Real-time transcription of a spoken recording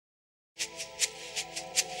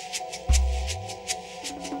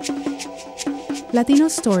Latino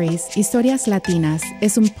Stories, Historias Latinas,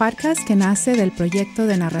 es un podcast que nace del proyecto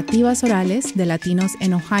de narrativas orales de latinos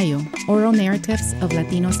en Ohio, Oral Narratives of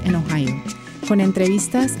Latinos in Ohio, con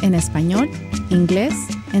entrevistas en español, inglés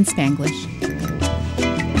y Spanglish.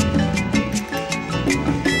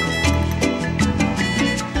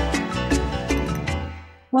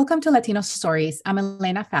 Welcome to Latino Stories. I'm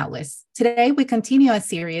Latino Fatherhood. Today we continue a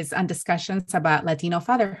series on discussions about Latino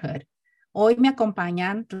fatherhood. Hoy me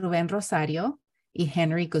acompañan Rubén Rosario y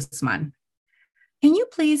Henry Guzman. Can you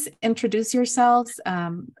please introduce yourselves,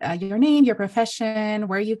 your name, your profession,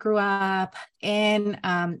 where you grew up, and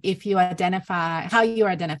if you identify, how you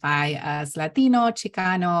identify as Latino,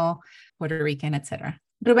 Chicano, Puerto Rican, etc.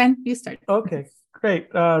 Rubén, you start. Okay,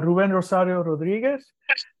 great. Rubén Rosario Rodriguez.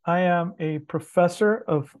 I am a professor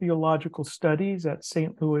of theological studies at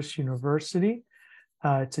St. Louis University.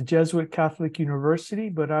 It's a Jesuit Catholic university,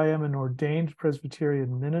 but I am an ordained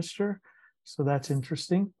Presbyterian minister. So that's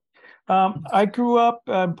interesting. I grew up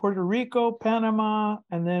in Puerto Rico, Panama,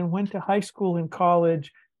 and then went to high school and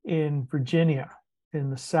college in Virginia in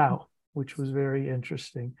the South, which was very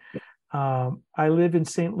interesting. I live in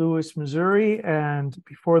St. Louis, Missouri, and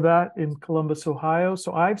before that in Columbus, Ohio.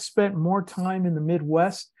 So I've spent more time in the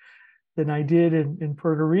Midwest than I did in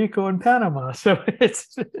Puerto Rico and Panama. So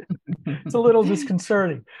it's a little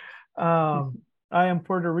disconcerting. I am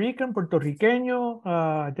Puerto Rican, Puertorriqueño,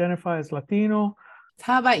 identify as Latino.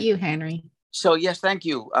 How about you, Henry? So yes, thank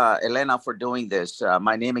you, Elena, for doing this.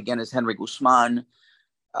 My name again is Henry Guzman.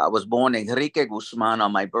 I was born Enrique Guzman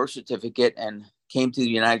on my birth certificate and came to the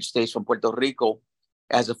United States from Puerto Rico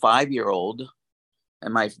as a 5-year-old.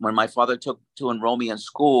 And when my father took to enroll me in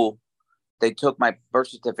school, they took my birth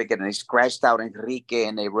certificate and they scratched out Enrique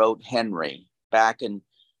and they wrote Henry and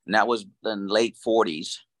that was in late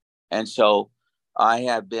 40s. And so I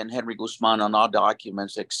have been Henry Guzman on all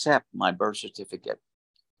documents except my birth certificate.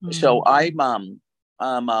 Mm-hmm. So I'm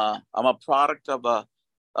a product of a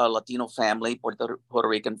Latino family, Puerto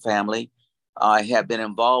Rican family. I have been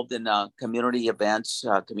involved in community events,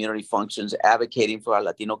 community functions, advocating for our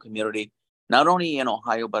Latino community, not only in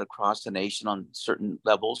Ohio, but across the nation on certain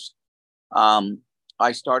levels.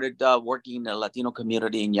 I started working in the Latino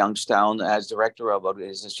community in Youngstown as director of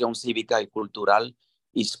Organización Cívica y Cultural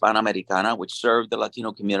Hispanoamericana, which served the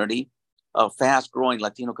Latino community, a fast-growing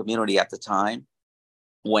Latino community at the time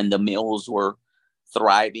when the mills were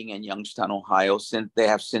thriving in Youngstown, Ohio. Since they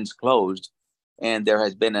have since closed, and there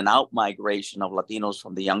has been an out-migration of Latinos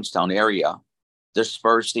from the Youngstown area,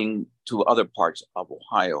 dispersing to other parts of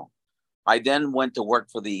Ohio. I then went to work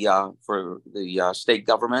for the state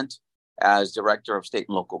government as director of State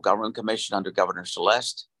and Local Government Commission under Governor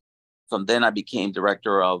Celeste. From then, I became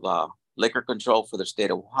director of liquor control for the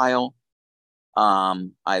state of Ohio.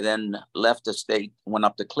 I then left the state, went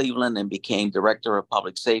up to Cleveland and became director of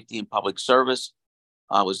public safety and public service.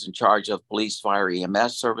 I was in charge of police, fire,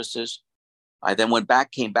 EMS services. I then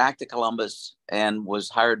came back to Columbus and was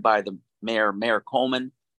hired by the Mayor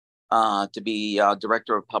Coleman, to be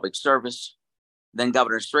director of public service. Then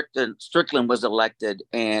Governor Strickland was elected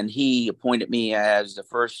and he appointed me as the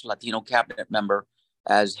first Latino cabinet member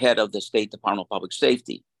as head of the State Department of Public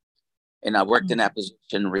Safety. And I worked in that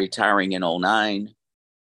position, retiring in 2009.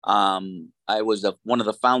 I was one of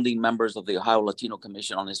the founding members of the Ohio Latino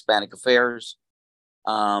Commission on Hispanic Affairs.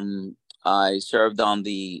 I served on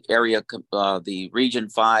the the Region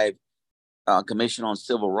 5 Commission on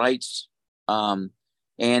Civil Rights.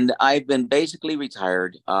 And I've been basically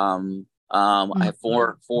retired. I have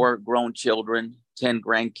four grown children, 10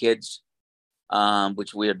 grandkids,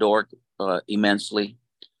 which we adore immensely.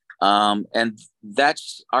 And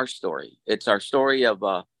that's our story. It's our story of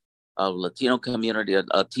a Latino community, a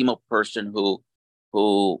Latino person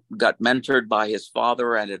who got mentored by his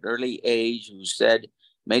father at an early age, who said,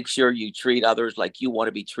 make sure you treat others like you want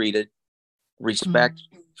to be treated, respect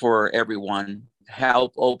for everyone,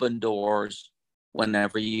 help open doors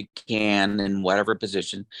whenever you can in whatever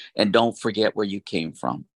position, and don't forget where you came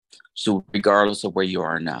from. So regardless of where you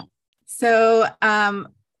are now. So,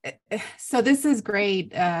 so this is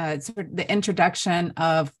great, sort of the introduction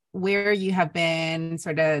of where you have been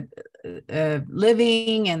sort of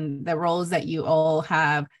living and the roles that you all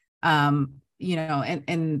have,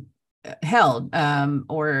 and held,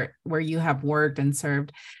 or where you have worked and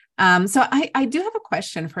served. So I do have a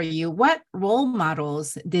question for you. What role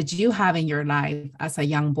models did you have in your life as a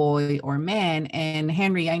young boy or man? And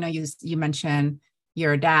Henry, I know you mentioned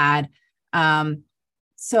your dad.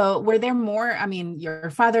 So were there more? I mean,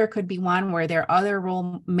 your father could be one. Were there other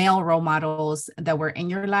male role models that were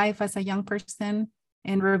in your life as a young person?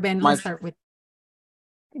 And Ruben, let's start with.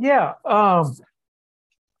 Yeah.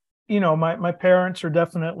 my parents are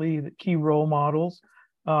definitely the key role models.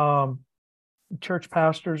 Church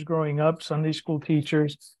pastors growing up, Sunday school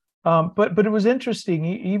teachers. But it was interesting,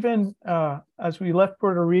 even as we left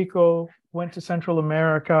Puerto Rico, went to Central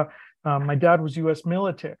America, my dad was U.S.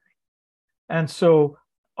 military. And so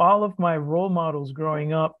all of my role models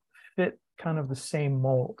growing up fit kind of the same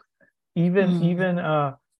mold. Even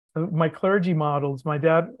my clergy models, my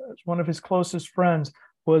dad, one of his closest friends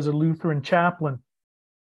was a Lutheran chaplain.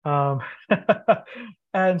 And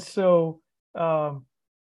so there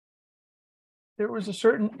was a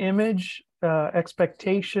certain image,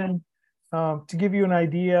 expectation. To give you an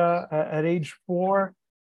idea, at age 4,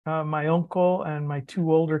 my uncle and my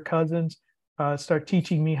 2 older cousins start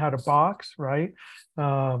teaching me how to box, right?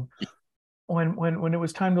 When it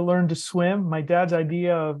was time to learn to swim, my dad's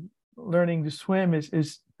idea of learning to swim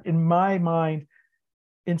is in my mind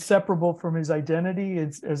inseparable from his identity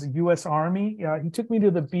as a U.S. Army. He took me to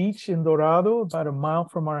the beach in Dorado, about a mile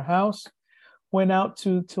from our house, went out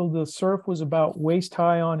till the surf was about waist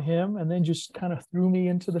high on him, and then just kind of threw me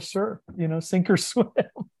into the surf, sink or swim.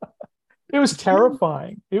 It was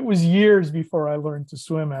terrifying. It was years before I learned to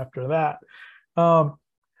swim after that. But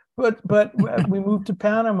we moved to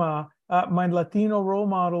Panama. My Latino role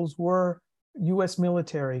models were U.S.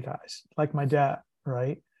 military guys, like my dad,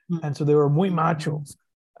 right? And so they were muy macho.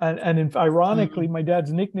 And ironically, my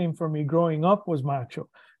dad's nickname for me growing up was macho.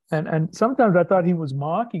 And sometimes I thought he was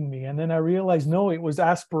mocking me. And then I realized, no, it was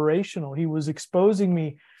aspirational. He was exposing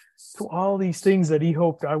me to all these things that he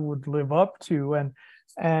hoped I would live up to.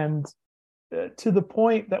 And to the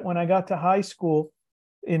point that when I got to high school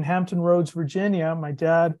in Hampton Roads, Virginia, my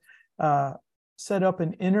dad set up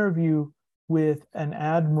an interview with an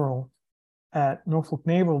admiral at Norfolk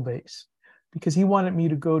Naval Base because he wanted me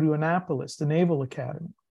to go to Annapolis, the Naval Academy.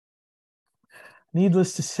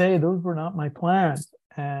 Needless to say, those were not my plans.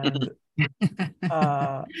 And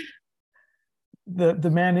the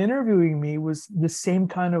man interviewing me was the same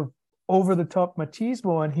kind of over-the-top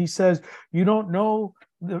machismo, and he says, "You don't know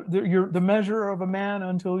the measure of a man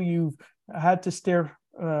until you've had to stare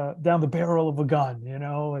down the barrel of a gun,"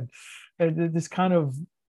 and this kind of.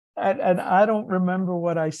 And I don't remember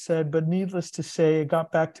what I said, but needless to say, it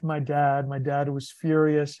got back to my dad. My dad was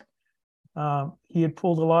furious. He had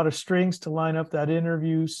pulled a lot of strings to line up that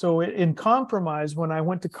interview. So in compromise, when I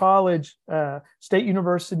went to college, State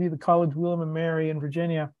University, the College William and Mary in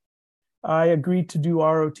Virginia, I agreed to do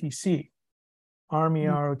ROTC, Army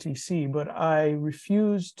ROTC, but I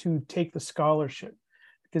refused to take the scholarship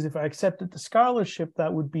because if I accepted the scholarship,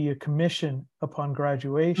 that would be a commission upon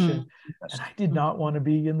graduation, and I did not want to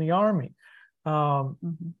be in the Army.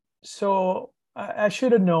 So I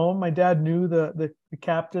should have known. My dad knew the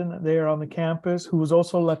captain there on the campus, who was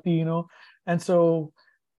also Latino. And so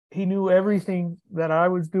he knew everything that I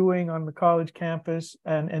was doing on the college campus.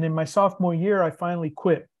 And in my sophomore year, I finally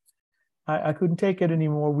quit. I couldn't take it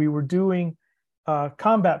anymore. We were doing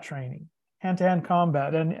combat training, hand-to-hand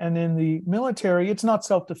combat. And in the military, it's not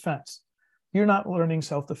self-defense. You're not learning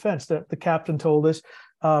self-defense. The captain told us,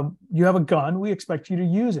 you have a gun, we expect you to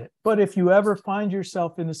use it. But if you ever find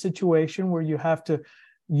yourself in a situation where you have to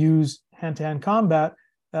use hand-to-hand combat,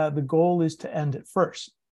 the goal is to end it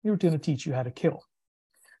first. We're going to teach you how to kill.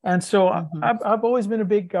 And so I've always been a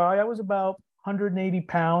big guy. I was about 180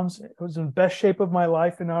 pounds. I was in the best shape of my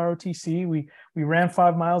life in ROTC. We ran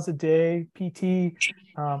 5 miles a day, PT.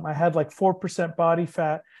 I had like 4% body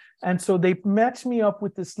fat. And so they matched me up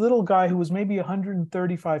with this little guy who was maybe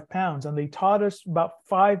 135 pounds. And they taught us about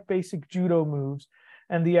 5 basic judo moves.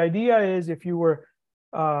 And the idea is if you were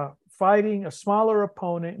fighting a smaller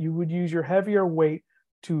opponent, you would use your heavier weight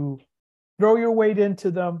to throw your weight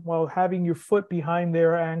into them while having your foot behind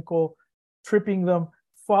their ankle, tripping them,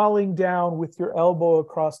 falling down with your elbow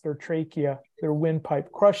across their trachea, their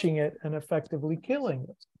windpipe, crushing it and effectively killing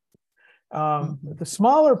them. The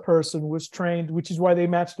smaller person was trained, which is why they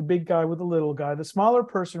matched the big guy with the little guy. The smaller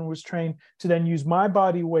person was trained to then use my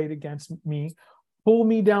body weight against me, pull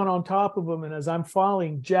me down on top of him, and as I'm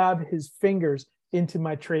falling, jab his fingers into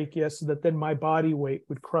my trachea so that then my body weight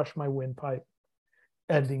would crush my windpipe,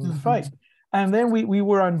 ending the fight. And then we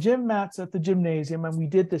were on gym mats at the gymnasium, and we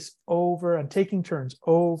did this over and taking turns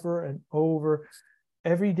over and over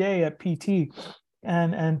every day at PT.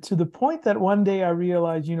 And to the point that one day I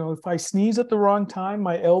realized, if I sneeze at the wrong time,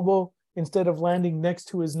 my elbow, instead of landing next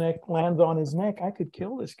to his neck, lands on his neck, I could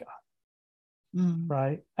kill this guy.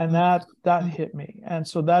 Right. And that hit me. And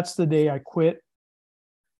so that's the day I quit.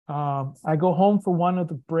 I go home for one of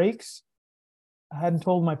the breaks. I hadn't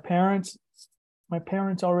told my parents. My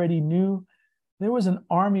parents already knew there was an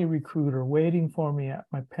Army recruiter waiting for me at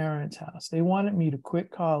my parents' house. They wanted me to quit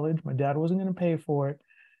college. My dad wasn't going to pay for it,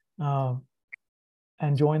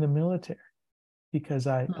 and join the military because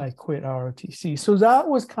I quit ROTC. So that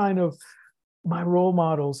was kind of my role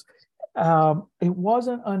models. It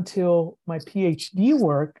wasn't until my PhD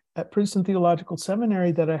work at Princeton Theological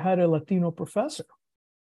Seminary that I had a Latino professor.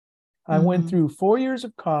 I went through 4 years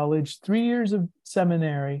of college, 3 years of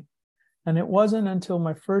seminary, and it wasn't until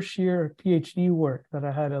my first year of PhD work that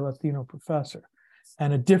I had a Latino professor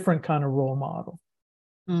and a different kind of role model.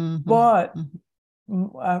 But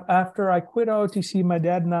after I quit ROTC, my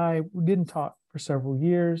dad and I didn't talk for several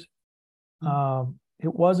years.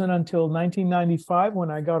 It wasn't until 1995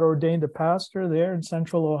 when I got ordained a pastor there in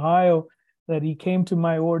Central Ohio that he came to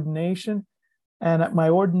my ordination. And at my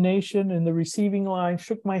ordination in the receiving line,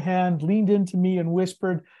 shook my hand, leaned into me and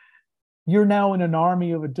whispered, "You're now in an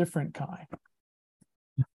army of a different kind."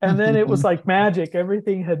 And then it was like magic.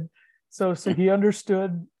 Everything had, so he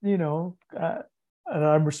understood, that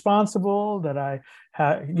I'm responsible, that I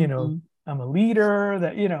have, I'm a leader,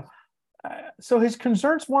 that, so his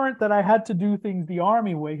concerns weren't that I had to do things the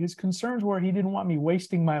Army way. His concerns were he didn't want me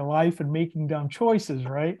wasting my life and making dumb choices,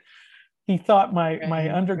 right? He thought my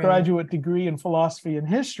undergraduate degree in philosophy and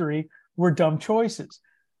history were dumb choices.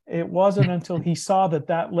 It wasn't until he saw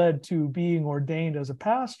that led to being ordained as a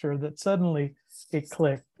pastor that suddenly it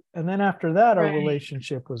clicked. And then after that, our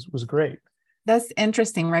relationship was great. That's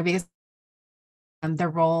interesting, right? Because the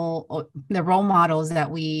role models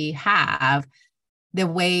that we have, the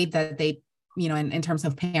way that they, in terms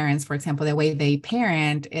of parents, for example, the way they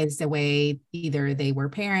parent is the way either they were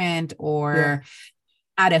parent or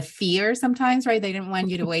out of fear sometimes, right? They didn't want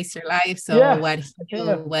you to waste your life. So what he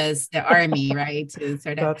did was the Army, right? To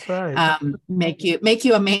sort of make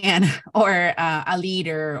you a man or a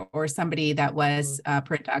leader or somebody that was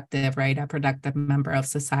productive, right? A productive member of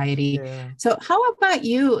society. Yeah. So how about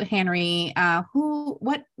you, Henry?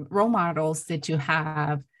 What role models did you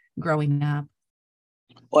have growing up?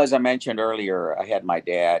 Well, as I mentioned earlier, I had my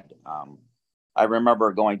dad. I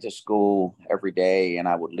remember going to school every day, and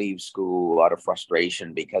I would leave school out of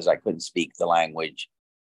frustration because I couldn't speak the language.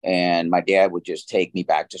 And my dad would just take me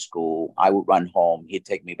back to school. I would run home. He'd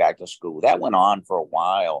take me back to school. That went on for a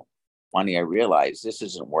while. Finally, I realized this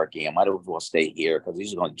isn't working. I might as well stay here because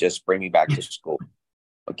he's going to just bring me back to school.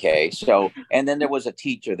 Okay. So, and then there was a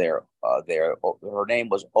teacher there. Her name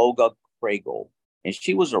was Olga Kregel, and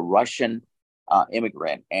she was a Russian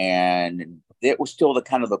immigrant, and it was still the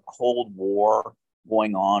kind of the Cold War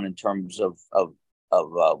going on in terms of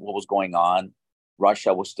what was going on.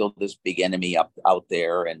 Russia was still this big enemy out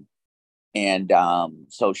there, and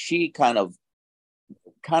so she kind of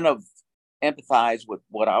empathized with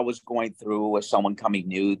what I was going through as someone coming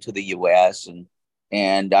new to the U.S.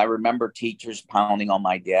 and I remember teachers pounding on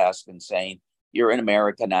my desk and saying, "You're in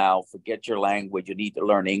America now. Forget your language. You need to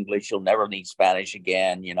learn English. You'll never need Spanish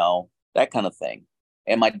again." That kind of thing.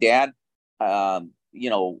 And my dad,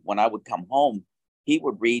 when I would come home, he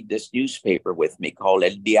would read this newspaper with me called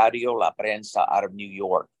El Diario La Prensa out of New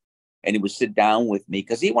York. And he would sit down with me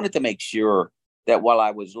because he wanted to make sure that while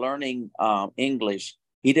I was learning English,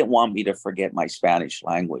 he didn't want me to forget my Spanish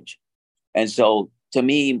language. And so to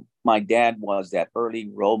me, my dad was that early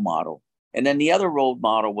role model. And then the other role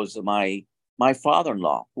model was my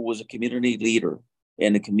father-in-law, who was a community leader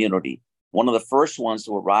in the community. One of the first ones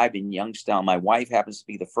to arrive in Youngstown. My wife happens to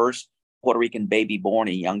be the first Puerto Rican baby born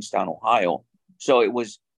in Youngstown, Ohio. So it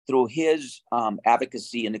was through his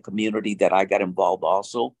advocacy in the community that I got involved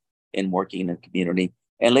also in working in the community.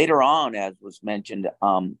 And later on, as was mentioned,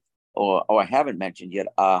 or I haven't mentioned yet,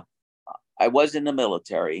 I was in the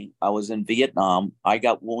military. I was in Vietnam. I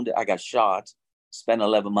got wounded. I got shot, spent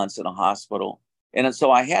 11 months in a hospital. And so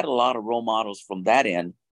I had a lot of role models from that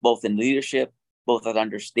end, both in leadership, both at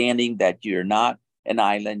understanding that you're not an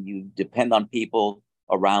island, you depend on people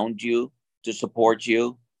around you to support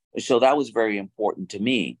you. So that was very important to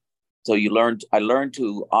me. So I learned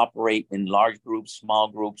to operate in large groups, small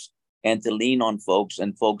groups, and to lean on folks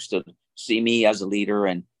and folks to see me as a leader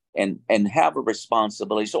and have a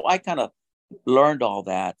responsibility. So I kind of learned all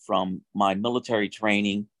that from my military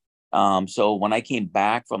training. So when I came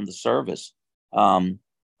back from the service,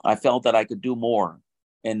 I felt that I could do more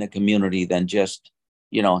in the community than just,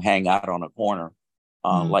 hang out on a corner,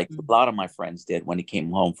 like a lot of my friends did when they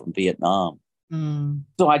came home from Vietnam.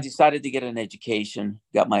 So I decided to get an education,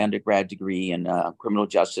 got my undergrad degree in criminal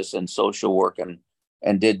justice and social work,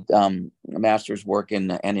 and did a master's work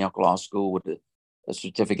in Antioch Law School with a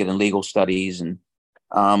certificate in legal studies. And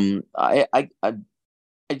I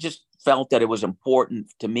just felt that it was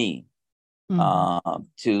important to me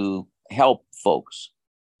to help folks.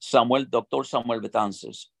 Dr. Samuel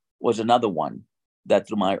Betances was another one that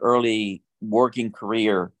through my early working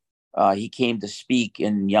career, he came to speak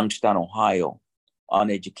in Youngstown, Ohio, on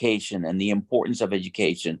education and the importance of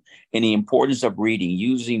education and the importance of reading,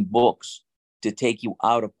 using books to take you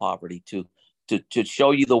out of poverty, to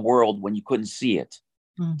show you the world when you couldn't see it.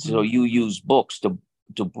 Mm-hmm. So you use books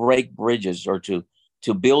to break bridges or to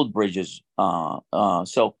build bridges.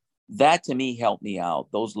 So that to me helped me out.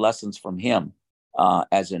 Those lessons from him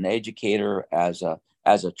as an educator, as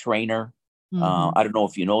a trainer. Mm-hmm. I don't know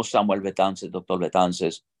if you know Samuel Betances, Dr.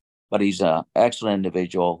 Betances, but he's an excellent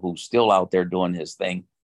individual who's still out there doing his thing.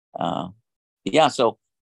 So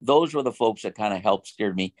those were the folks that kind of helped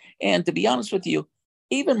steer me. And to be honest with you,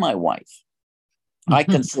 even my wife, I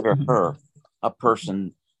consider her a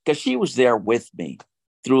person, because she was there with me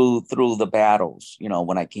through the battles. You know,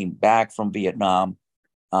 when I came back from Vietnam,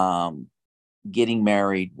 getting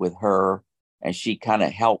married with her, and she kind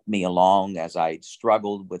of helped me along as I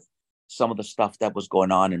struggled with some of the stuff that was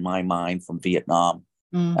going on in my mind from Vietnam.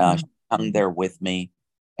 She hung there with me,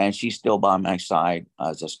 and she's still by my side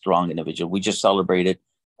as a strong individual. We just celebrated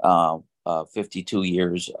 52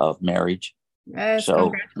 years of marriage. Yes,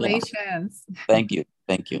 so, congratulations. Thank you.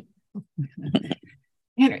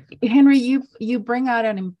 Henry, you bring out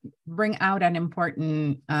an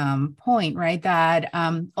important point, right? That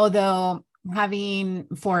although having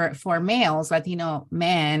for males, Latino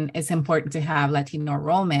men, it's important to have Latino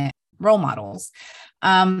role models.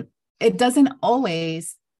 It doesn't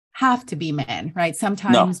always have to be men, right?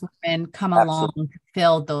 Sometimes women come along to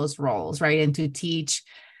fill those roles, right? And to teach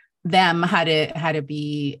them how to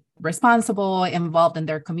be responsible, involved in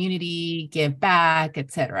their community, give back,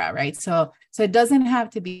 etc. Right? So it doesn't have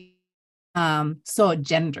to be so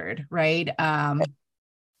gendered, right?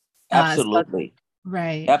 Absolutely.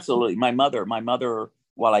 Right. Absolutely. My mother,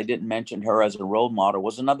 while I didn't mention her as a role model,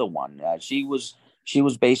 was another one. She was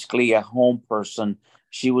basically a home person.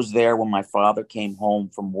 She was there when my father came home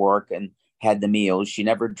from work and had the meals. She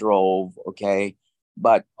never drove, okay?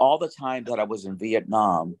 But all the time that I was in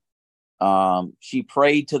Vietnam, she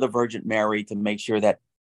prayed to the Virgin Mary to make sure that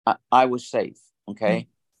I was safe, okay?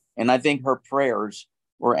 Mm-hmm. And I think her prayers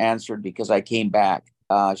were answered because I came back.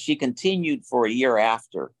 She continued for a year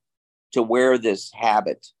after to wear this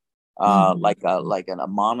habit, like a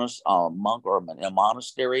monk or in a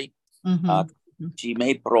monastery. Mm-hmm. She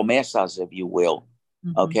made promesas, if you will.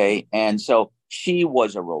 Mm-hmm. Okay. And so she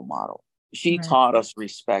was a role model. She taught us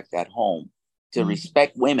respect at home, to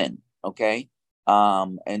respect women. Okay.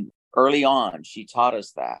 And early on, she taught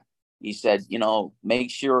us that. He said, make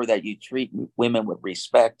sure that you treat women with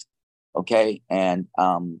respect. Okay. And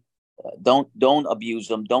don't abuse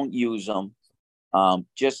them. Don't use them.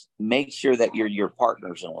 Just make sure that you're your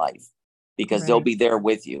partners in life, because they'll be there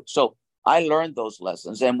with you. So I learned those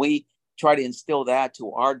lessons, and we try to instill that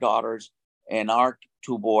to our daughters and our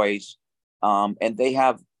two boys. And they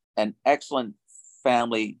have an excellent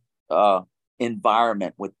family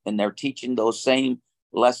environment and they're teaching those same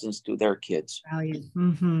lessons to their kids.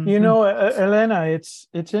 Mm-hmm. Elena,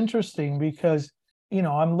 it's interesting because,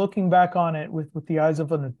 I'm looking back on it with the eyes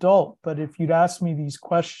of an adult, but if you'd asked me these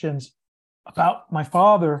questions about my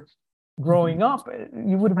father growing up,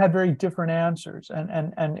 you would have had very different answers.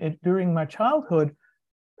 And during my childhood,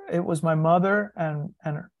 it was my mother and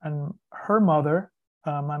her mother,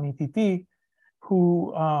 Mami Titi,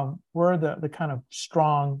 who were the kind of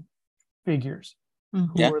strong figures, who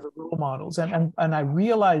were the role models. And I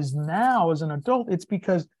realize now as an adult, it's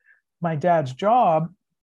because my dad's job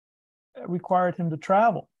required him to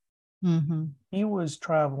travel. Mm-hmm. He was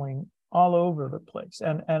traveling all over the place.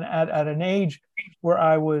 And at an age where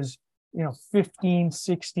I was, 15,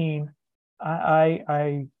 16,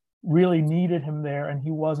 I really needed him there and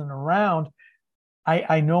he wasn't around.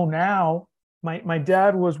 I know now my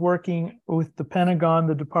dad was working with the Pentagon,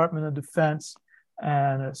 the Department of Defense,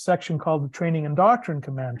 and a section called the Training and Doctrine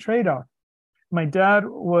Command, TRADOC. My dad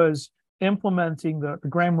was implementing the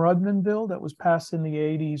Gramm-Rudman bill that was passed in the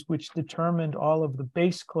 80s, which determined all of the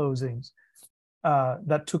base closings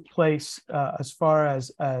that took place as far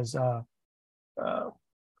as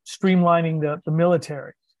streamlining the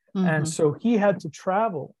military. Mm-hmm. And so he had to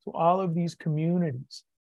travel to all of these communities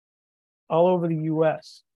all over the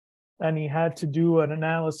U.S. And he had to do an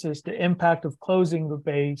analysis, the impact of closing the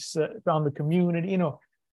base on the community,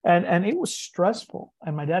 and it was stressful.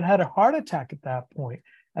 And my dad had a heart attack at that point,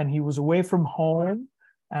 and he was away from home,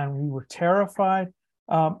 and we were terrified.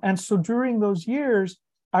 And so during those years,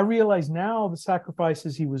 I realize now the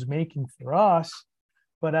sacrifices he was making for us,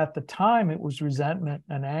 but at the time it was resentment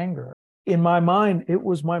and anger. In my mind, it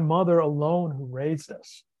was my mother alone who raised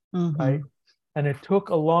us. right? And it took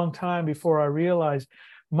a long time before I realized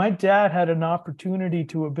my dad had an opportunity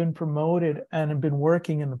to have been promoted and have been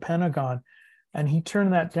working in the Pentagon. And he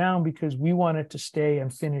turned that down because we wanted to stay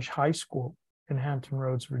and finish high school in Hampton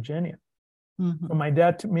Roads, Virginia. So my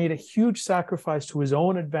dad made a huge sacrifice to his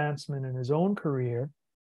own advancement in his own career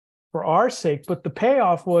for our sake. But the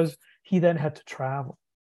payoff was he then had to travel,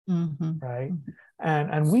 right?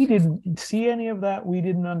 And we didn't see any of that. We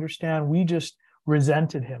didn't understand. We just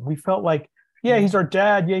resented him. We felt like, yeah, he's our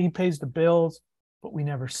dad. Yeah, he pays the bills, but we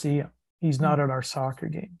never see him. He's not at our soccer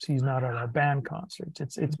games. He's not at our band concerts.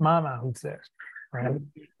 It's Mama who's there, right?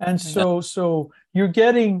 And so you're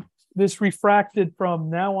getting this refracted from,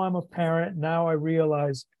 now I'm a parent. Now I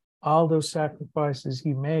realize all those sacrifices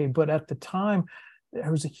he made. But at the time, there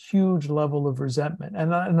was a huge level of resentment.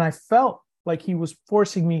 And I felt like he was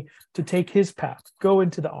forcing me to take his path, go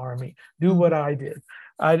into the Army, do what I did.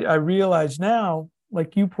 I realize now,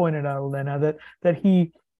 like you pointed out, Elena, that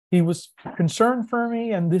he was concerned for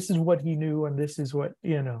me, and this is what he knew, and this is what,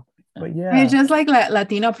 but yeah. It's just like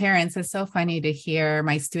Latino parents, it's so funny to hear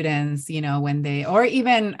my students, when they, or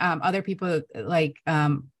even other people like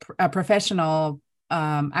professional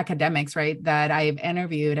academics, right, that I've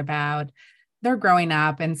interviewed about their growing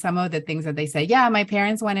up, and some of the things that they say, yeah, my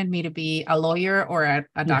parents wanted me to be a lawyer or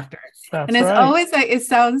a doctor. And it's always like,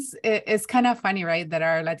 it's kind of funny, right, that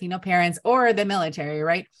our Latino parents or the military,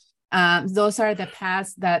 right, those are the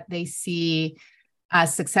paths that they see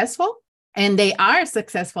as successful. And they are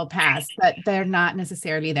successful paths, but they're not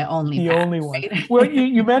necessarily the only one. Right? Well,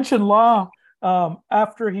 you mentioned law.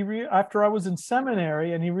 After I was in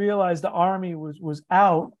seminary and he realized the Army was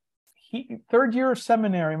out, third year of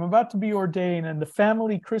seminary, I'm about to be ordained, and the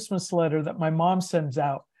family Christmas letter that my mom sends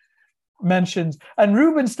out mentions, and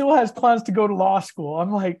Ruben still has plans to go to law school.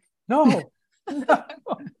 I'm like, no.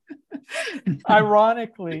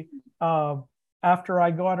 Ironically, after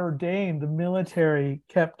I got ordained, the military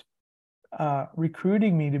kept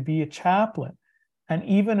recruiting me to be a chaplain. And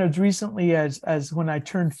even as recently as when I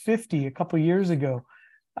turned 50 a couple of years ago,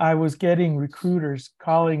 I was getting recruiters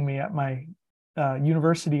calling me at my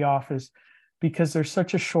university office because there's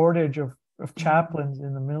such a shortage of chaplains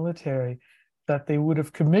in the military that they would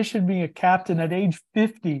have commissioned me a captain at age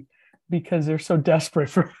 50 because they're so desperate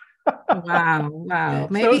for. Wow.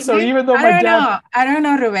 Maybe, even though I don't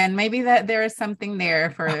know, Ruben, maybe that there is something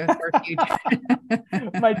there for future.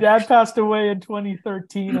 My dad passed away in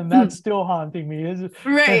 2013, and that's still haunting me.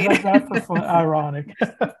 Right. That's ironic.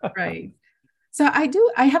 Right. So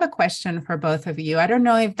I have a question for both of you. I don't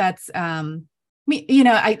know if that's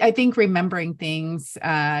I think remembering things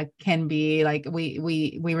can be like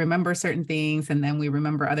we remember certain things and then we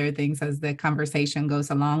remember other things as the conversation goes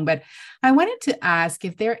along. But I wanted to ask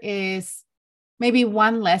if there is maybe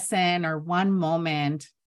one lesson or one moment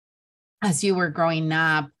as you were growing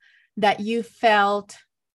up that you felt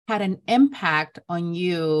had an impact on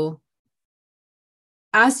you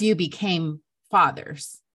as you became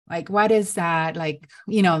fathers. Like, what is that, like,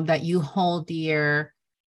 that you hold dear,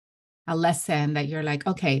 a lesson that you're like,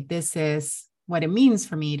 okay, this is what it means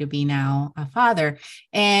for me to be now a father.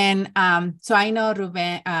 And so I know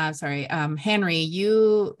Henry,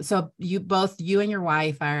 you and your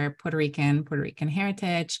wife are Puerto Rican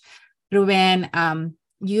heritage. Ruben,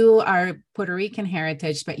 you are Puerto Rican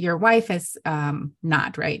heritage, but your wife is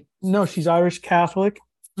not, right? No, she's Irish Catholic.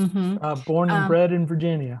 Born and bred in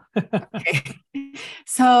Virginia. Okay.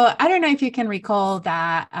 So I don't know if you can recall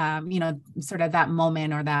that, sort of that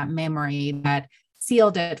moment or that memory that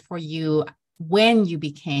sealed it for you when you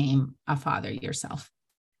became a father yourself.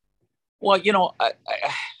 Well, I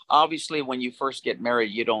obviously when you first get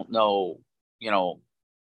married, you don't know,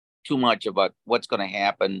 too much about what's going to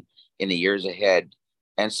happen in the years ahead.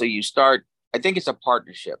 And so you start, I think it's a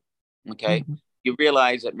partnership. Okay. You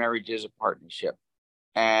realize that marriage is a partnership.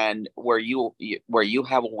 And where you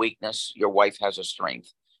have a weakness, your wife has a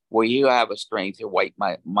strength. Where you have a strength,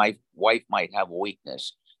 my wife might have a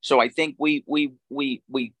weakness. So I think we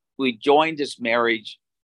joined this marriage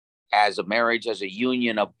as a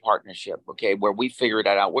union of partnership. Okay, where we figured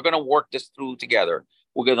that out. We're going to work this through together.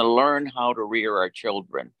 We're going to learn how to rear our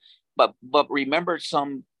children. But remember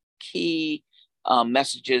some key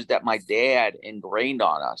messages that my dad ingrained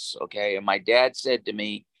on us. Okay, and my dad said to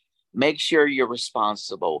me, make sure you're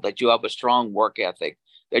responsible, that you have a strong work ethic,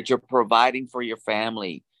 that you're providing for your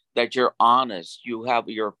family, that you're honest,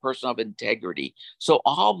 you're a person of integrity. So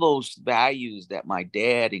all those values that my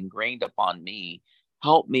dad ingrained upon me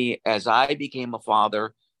helped me as I became a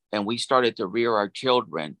father and we started to rear our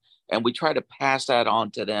children, and we try to pass that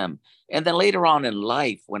on to them. And then later on in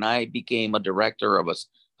life, when I became a director of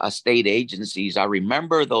state agencies. I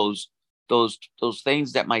remember those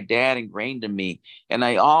things that my dad ingrained in me, and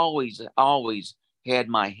I always had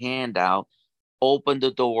my hand out, open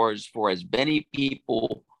the doors for as many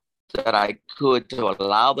people that I could to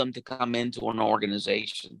allow them to come into an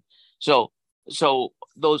organization. So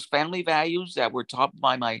those family values that were taught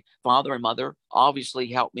by my father and mother obviously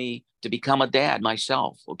helped me to become a dad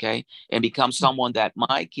myself, okay, and become someone that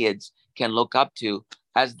my kids can look up to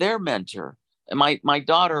as their mentor. And my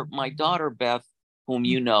daughter Beth, whom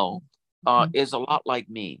you know, is a lot like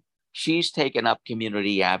me. She's taken up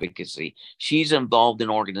community advocacy. She's involved in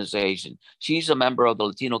organization. She's a member of the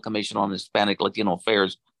Latino Commission on Hispanic Latino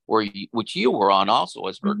Affairs, which you were on also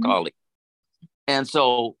as her colleague. And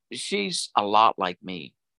so she's a lot like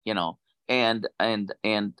me, you know, and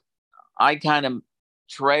I kind of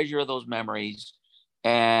treasure those memories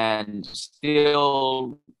and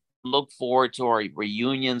still look forward to our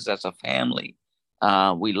reunions as a family.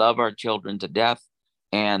 We love our children to death,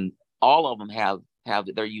 and all of them have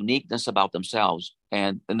their uniqueness about themselves,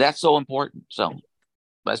 and that's so important. So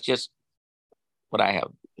that's just what I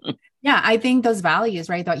have. Yeah, I think those values,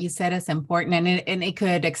 right, that you said is important, and it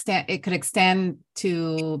could extend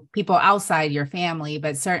to people outside your family,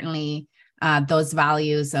 but certainly those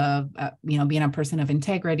values of being a person of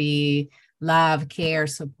integrity, love, care,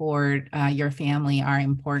 support your family are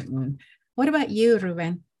important. What about you,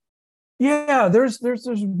 Ruben? Yeah, there's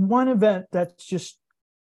one event that's just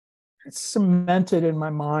cemented in my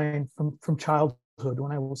mind from childhood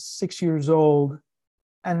when I was 6 years old.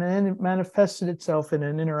 And then it manifested itself in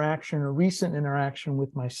a recent interaction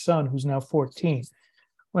with my son, who's now 14.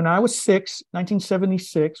 When I was 6,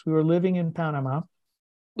 1976, we were living in Panama.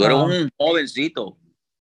 Pero un jovencito.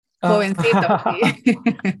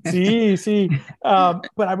 Sí.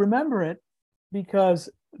 But I remember it because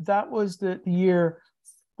that was the year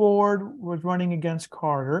Ford was running against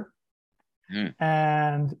Carter.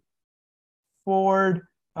 And Ford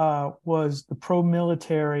was the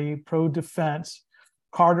pro-military, pro-defense.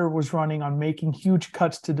 Carter was running on making huge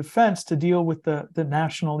cuts to defense to deal with the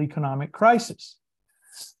national economic crisis.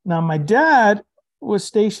 Now, my dad was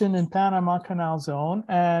stationed in Panama Canal Zone,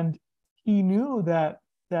 and he knew that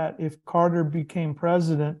if Carter became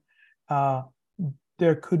president,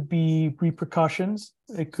 there could be repercussions.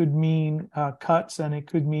 It could mean cuts, and it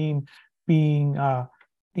could mean being,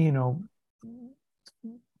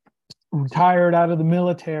 retired out of the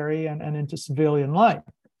military and into civilian life.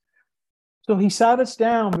 So he sat us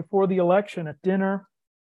down before the election at dinner.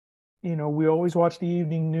 We always watch the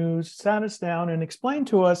evening news, sat us down and explained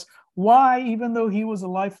to us why, even though he was a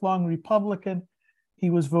lifelong Republican, he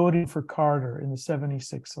was voting for Carter in the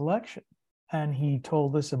 76 election. And he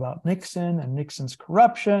told us about Nixon and Nixon's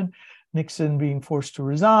corruption, Nixon being forced to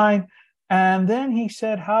resign. And then he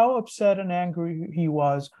said how upset and angry he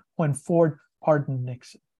was when Ford pardoned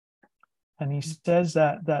Nixon. And he says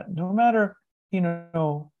that no matter,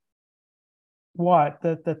 that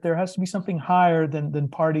there has to be something higher than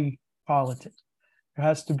party politics. There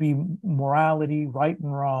has to be morality, right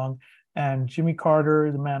and wrong. And Jimmy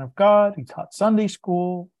Carter, the man of God, he taught Sunday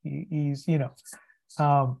school. He's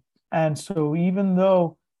and so even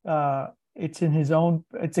though it's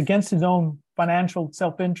against his own financial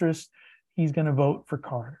self-interest, he's going to vote for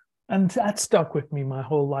Carter. And that stuck with me my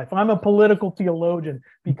whole life. I'm a political theologian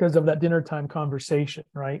because of that dinner time conversation,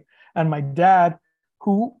 right? And my dad,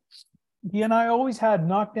 he and I always had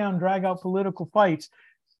knockdown, drag out political fights,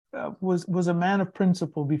 was a man of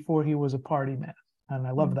principle before he was a party man. And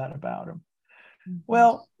I love that about him.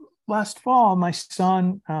 Well, last fall, my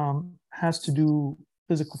son has to do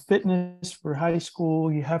physical fitness for high school.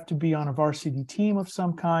 You have to be on a varsity team of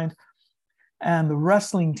some kind. And the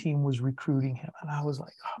wrestling team was recruiting him. And I was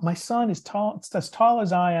like, my son is tall, as tall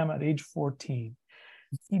as I am at age 14.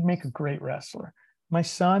 He'd make a great wrestler. My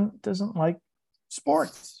son doesn't like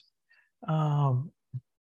sports. And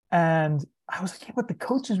I was like, yeah, but the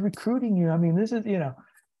coach is recruiting you. I mean, this is,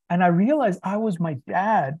 and I realized I was my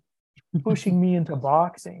dad pushing me into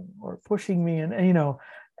boxing or pushing me in,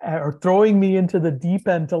 or throwing me into the deep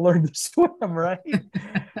end to learn to swim, right?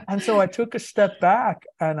 And so I took a step back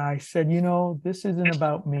and I said, this isn't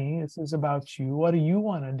about me. This is about you. What do you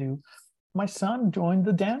want to do? My son joined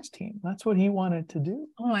the dance team. That's what he wanted to do.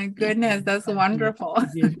 Oh my goodness, that's wonderful.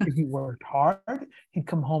 He worked hard. He'd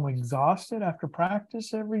come home exhausted after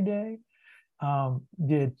practice every day.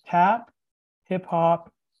 Did tap, hip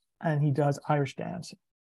hop, and he does Irish dancing.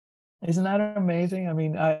 Isn't that amazing? I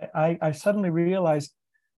mean, I suddenly realized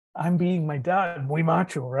I'm being my dad, muy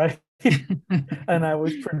macho, right? And I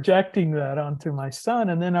was projecting that onto my son.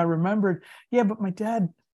 And then I remembered, but my dad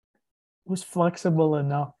was flexible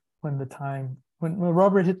enough when the time when the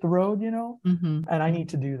rubber hit the road, Mm-hmm. and I need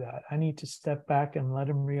to do that. I need to step back and let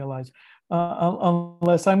him realize,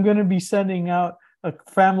 unless I'm going to be sending out a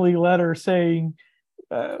family letter saying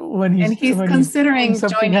when And he's doing considering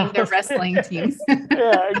something joining the else. wrestling teams.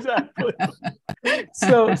 Yeah, exactly.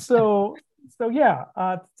 So yeah.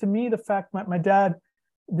 To me, the fact my dad,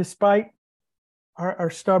 despite our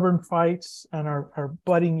stubborn fights and our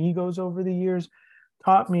budding egos over the years,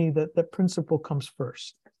 taught me that the principle comes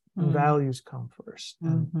first, and values come first,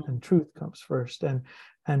 and truth comes first,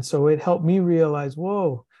 and so it helped me realize,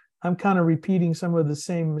 whoa, I'm kind of repeating some of the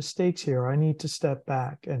same mistakes here. I need to step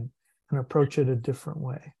back and approach it a different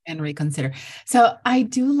way and reconsider. So I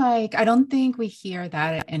don't think we hear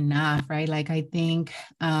that enough, right? Like, I think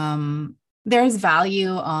there's value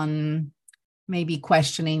on maybe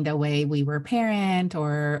questioning the way we were parent,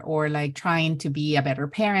 or like trying to be a better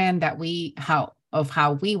parent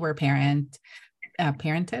how we were parented.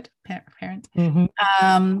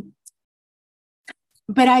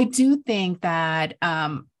 But I do think that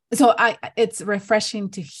it's refreshing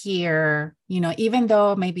to hear, even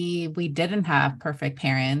though maybe we didn't have perfect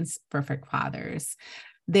parents, perfect fathers,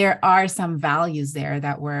 there are some values there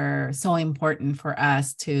that were so important for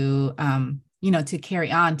us to, to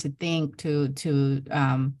carry on, to think, to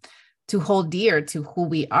hold dear to who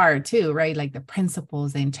we are too, right? Like the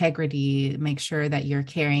principles, the integrity, make sure that you're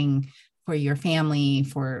caring for your family,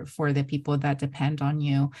 for the people that depend on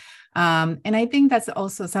you. And I think that's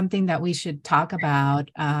also something that we should talk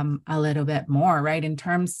about a little bit more, right? In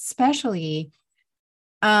terms, especially,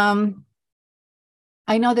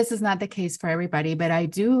 I know this is not the case for everybody, but I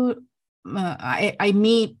do, I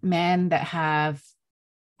meet men that have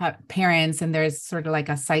parents, and there's sort of like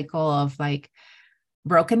a cycle of like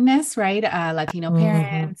brokenness, right? Latino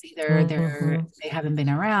parents, either they haven't been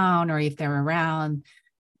around, or if they're around,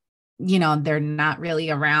 they're not really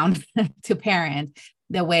around to parent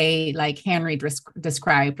the way like Henry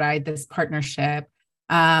described, right? This partnership.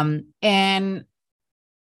 And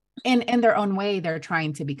in their own way, they're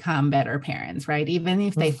trying to become better parents, right? Even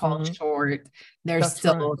if they fall short, they're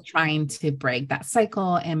still trying to break that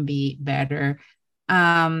cycle and be better.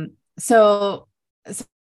 So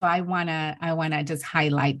I wanna just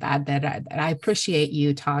highlight that I appreciate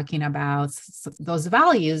you talking about those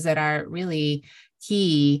values that are really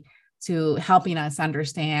key to helping us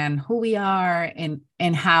understand who we are and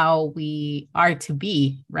how we are to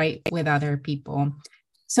be, right, with other people.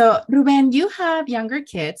 So, Ruben, you have younger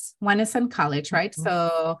kids. One is in college, right?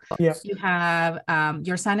 So you have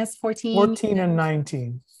your son is 14 and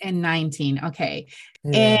 19. And 19. Okay.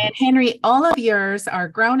 Yeah. And Henry, all of yours are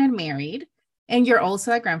grown and married, and you're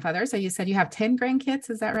also a grandfather. So you said you have 10 grandkids.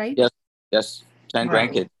 Is that right? Yes. 10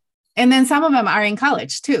 grandkids. And then some of them are in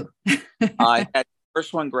college too. I had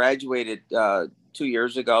first one graduated 2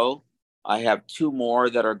 years ago. I have 2 more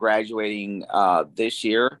that are graduating this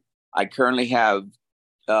year. I currently have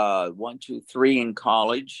 1, 2, 3 in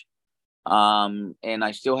college, and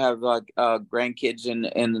I still have grandkids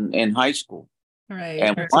in high school. Right.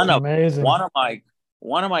 And That's amazing.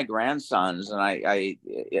 One of my grandsons, and I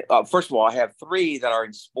first of all, I have 3 that are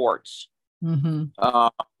in sports.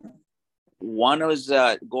 One is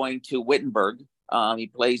going to Wittenberg. He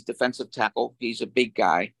plays defensive tackle. He's a big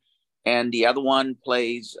guy. And the other one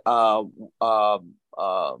plays,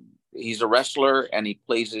 he's a wrestler, and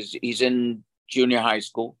he's in junior high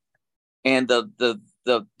school. And the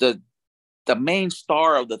main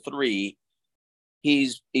star of the 3,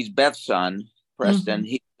 he's Beth's son, Preston.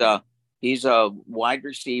 He's a wide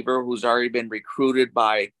receiver who's already been recruited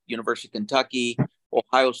by University of Kentucky.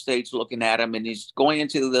 Ohio State's looking at him, and he's going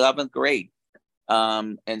into the 11th grade.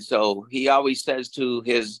 And so he always says to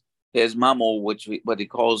his mamo, what he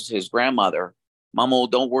calls his grandmother, "Mamo,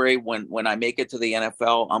 don't worry. When I make it to the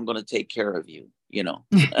NFL, I'm going to take care of you."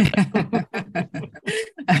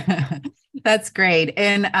 That's great.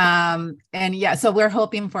 And yeah, so we're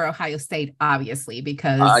hoping for Ohio State, obviously,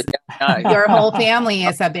 because your whole family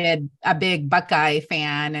is a big Buckeye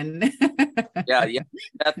fan. And yeah.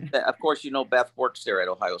 Beth, of course, Beth works there at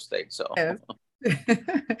Ohio State. So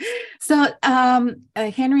so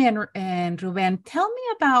Henry and Ruben, tell me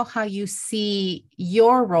about how you see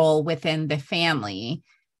your role within the family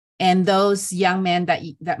and those young men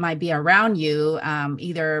that might be around you,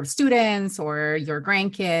 either students or your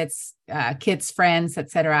grandkids, kids, friends,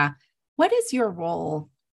 etc. What is your role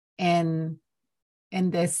in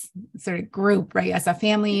this sort of group, right? As a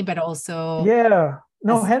family, but also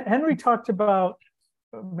Henry talked about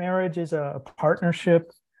marriage as a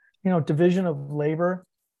partnership, division of labor.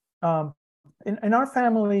 In our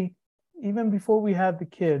family, even before we had the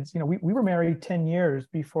kids, we were married 10 years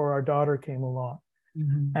before our daughter came along.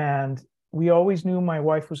 And we always knew my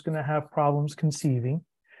wife was going to have problems conceiving.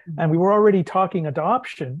 And we were already talking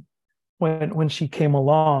adoption when she came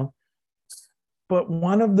along. But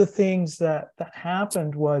one of the things that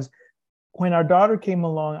happened was when our daughter came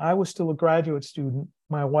along, I was still a graduate student.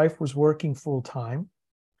 My wife was working full-time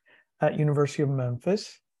at University of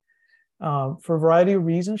Memphis. For a variety of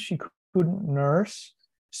reasons, she couldn't nurse.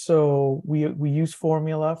 So we used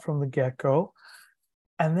formula from the get-go.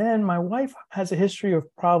 And then my wife has a history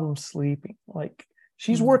of problems sleeping. Like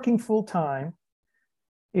she's working full-time.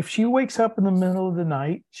 If she wakes up in the middle of the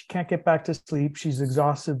night, she can't get back to sleep. She's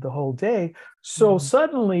exhausted the whole day. So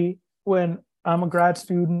suddenly, when I'm a grad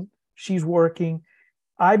student, she's working,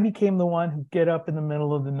 I became the one who get up in the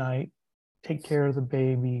middle of the night, take care of the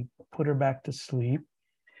baby, put her back to sleep.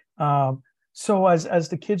 So as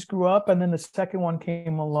the kids grew up, and then the second one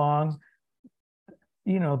came along,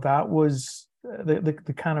 that was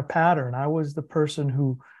the kind of pattern. I was the person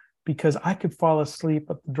who, because I could fall asleep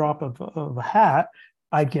at the drop of a hat,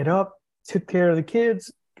 I'd get up, take care of the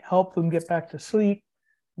kids, help them get back to sleep,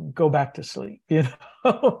 go back to sleep,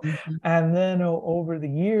 And then over the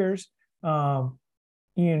years,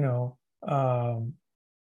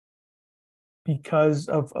 because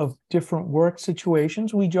of different work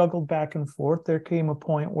situations, we juggled back and forth. There came a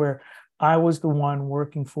point where I was the one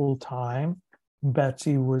working full time.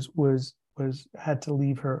 Betsy had to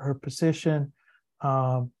leave her position.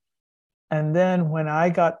 And then when I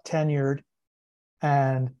got tenured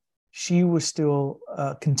and she was still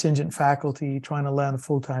contingent faculty trying to land a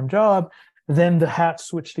full-time job, then the hat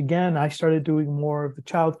switched again. I started doing more of the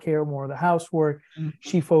childcare, more of the housework.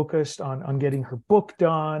 She focused on getting her book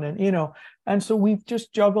done, and so we've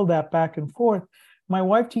just juggled that back and forth. My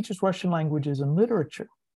wife teaches Russian languages and literature.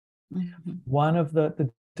 One of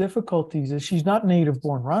the difficulties is she's not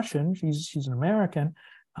native-born Russian. She's an American.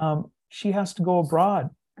 She has to go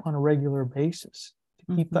abroad on a regular basis to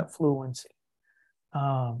keep that fluency.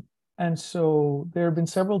 And so there have been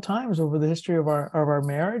several times over the history of our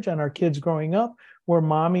marriage and our kids growing up where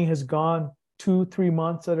mommy has gone 2-3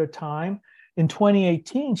 months at a time. In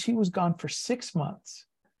 2018, she was gone for 6 months,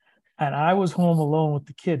 and I was home alone with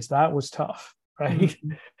the kids. That was tough, right?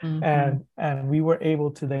 And we were able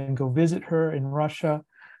to then go visit her in Russia.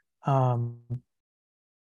 But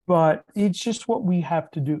it's just what we have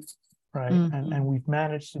to do, right? And we've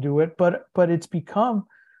managed to do it, but it's become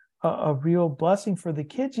a real blessing for the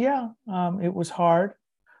kids. It was hard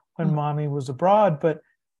when mommy was abroad, but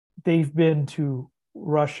they've been to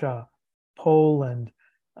Russia, Poland,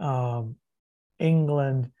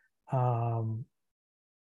 England. Our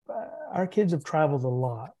kids have traveled a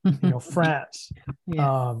lot, France,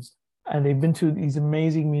 and they've been to these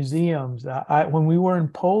amazing museums. When we were in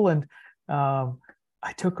Poland,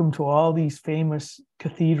 I took them to all these famous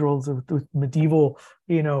cathedrals with medieval,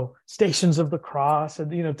 stations of the cross, and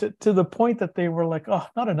to the point that they were like, "Oh,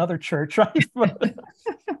 not another church," right?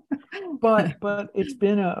 but it's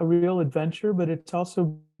been a real adventure. But it's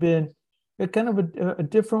also been a kind of a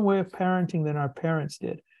different way of parenting than our parents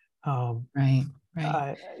did. Right.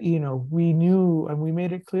 We knew, and we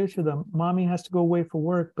made it clear to them, mommy has to go away for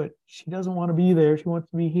work, but she doesn't want to be there. She wants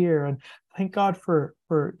to be here. And thank God for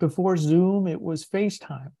before Zoom, it was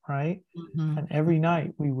FaceTime, right? And every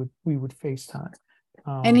night we would FaceTime.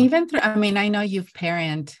 And even through, I know you've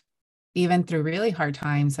parented even through really hard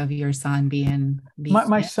times of your son being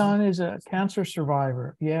my son is a cancer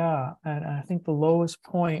survivor. Yeah. And I think the lowest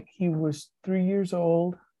point, he was 3 years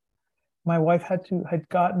old. My wife had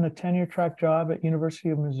gotten a tenure track job at University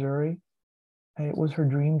of Missouri. And it was her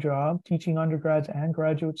dream job, teaching undergrads and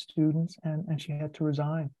graduate students, and she had to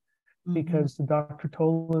resign because the doctor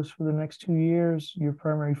told us for the next 2 years, your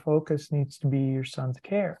primary focus needs to be your son's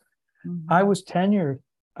care. I was tenured.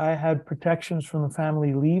 I had protections from the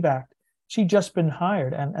Family Leave Act. She'd just been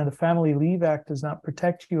hired, and the Family Leave Act does not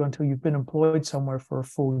protect you until you've been employed somewhere for a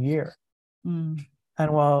full year. And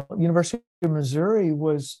while University of Missouri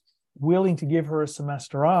was willing to give her a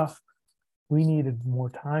semester off, we needed more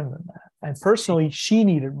time than that. And personally, she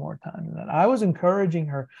needed more time than that. I was encouraging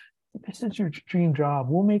her, this is your dream job.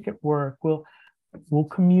 We'll make it work. We'll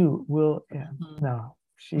commute.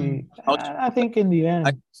 I think in the end,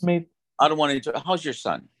 I don't want to. How's your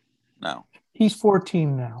son now? He's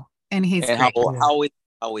 14 now. And he's great.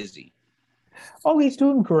 How is he? Oh, he's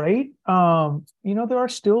doing great. There are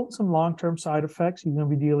still some long-term side effects he's going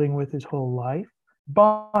to be dealing with his whole life.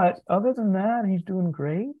 But other than that, he's doing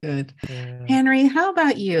great. Good. Yeah. Henry, how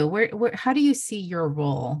about you? How do you see your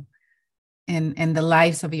role in the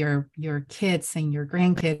lives of your kids and your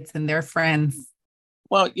grandkids and their friends?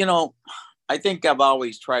 Well, I think I've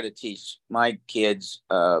always tried to teach my kids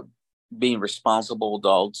being responsible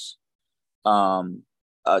adults,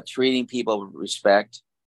 treating people with respect,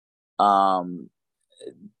 um,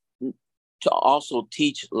 to also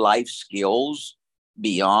teach life skills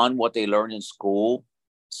beyond what they learn in school.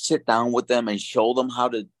 Sit down with them and show them how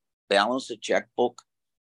to balance a checkbook,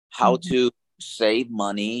 how to save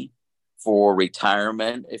money for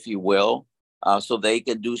retirement, if you will, so they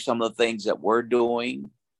can do some of the things that we're doing.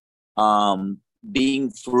 Being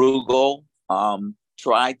frugal,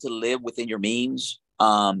 try to live within your means,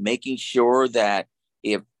 making sure that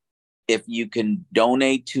if you can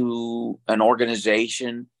donate to an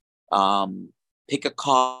organization, pick a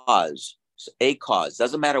cause,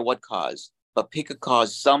 doesn't matter what cause, but pick a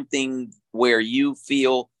cause, something where you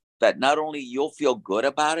feel that not only you'll feel good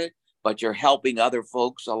about it, but you're helping other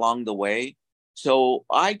folks along the way. So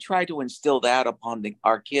I try to instill that upon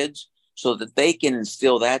our kids so that they can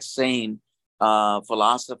instill that same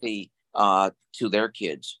philosophy to their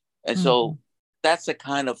kids. And so that's the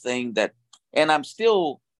kind of thing that, and I'm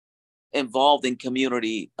still involved in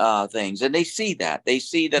community things, and they see that. They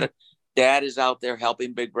see that dad is out there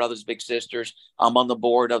helping big brothers, big sisters. I'm on the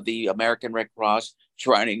board of the American Red Cross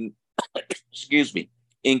trying to, excuse me,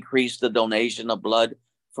 increase the donation of blood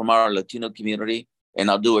from our Latino community.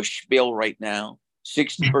 And I'll do a spiel right now.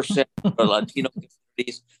 60% of the Latino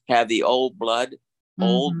communities have the old blood,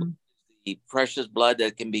 the precious blood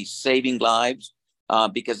that can be saving lives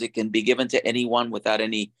because it can be given to anyone without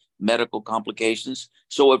any medical complications.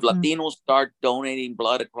 So if Latinos start donating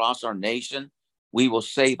blood across our nation, we will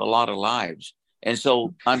save a lot of lives. And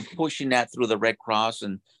so I'm pushing that through the Red Cross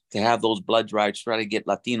and to have those blood drives, try to get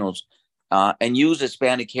Latinos and use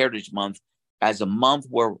Hispanic Heritage Month as a month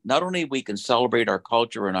where not only we can celebrate our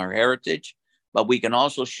culture and our heritage, but we can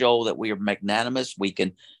also show that we are magnanimous. We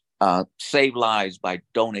can save lives by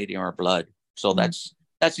donating our blood. So that's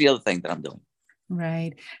the other thing that I'm doing.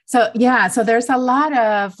 Right. So, yeah, so there's a lot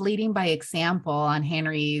of leading by example on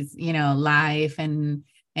Henry's, life and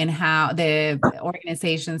how the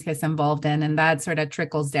organizations he's involved in, and that sort of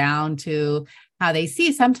trickles down to how they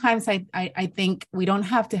see. Sometimes I think we don't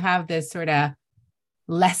have to have this sort of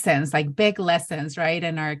lessons, like big lessons, right,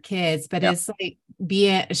 in our kids, but it's like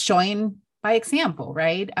showing by example,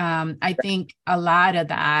 right? I think a lot of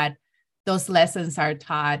that, those lessons are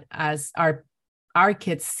taught as our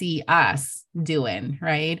kids see us doing,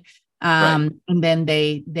 right? And then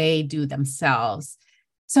they do themselves.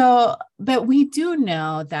 So, but we do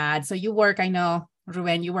know that, so you work, I know,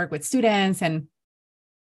 Ruben, you work with students and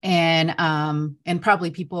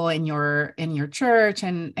probably people in your church,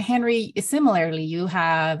 and Henry, similarly, you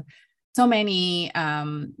have so many,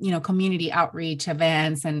 community outreach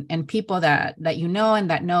events and people that you know and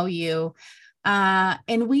that know you.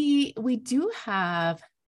 And we do have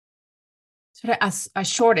sort of a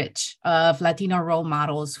shortage of Latino role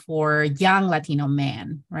models for young Latino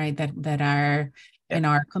men, right? That are in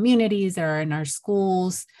our communities or in our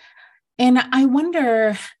schools. And I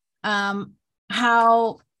wonder,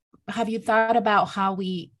 how have you thought about how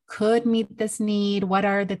we could meet this need? What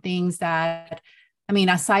are the things that,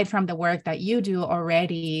 aside from the work that you do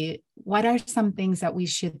already, what are some things that we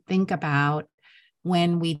should think about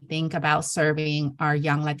when we think about serving our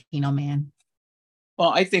young Latino men?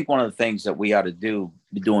 Well, I think one of the things that we ought to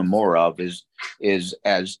be doing more of is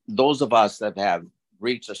as those of us that have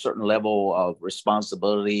reached a certain level of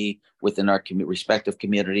responsibility within our respective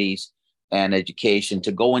communities and education,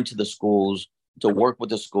 to go into the schools, to work with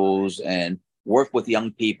the schools and work with young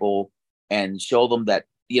people and show them that,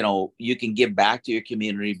 you can give back to your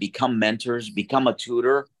community, become mentors, become a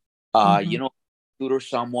tutor. Tutor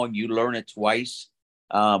someone, you learn it twice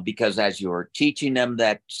because as you're teaching them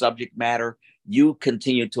that subject matter, you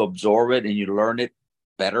continue to absorb it and you learn it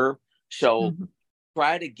better. So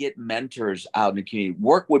try to get mentors out in the community.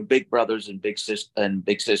 Work with big brothers and big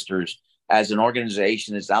sisters as an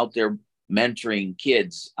organization is out there mentoring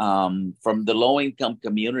kids from the low-income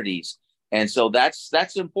communities. And so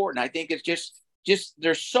that's important. I think it's just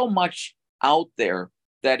there's so much out there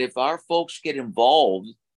that if our folks get involved,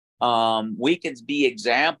 we can be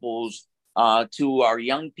examples to our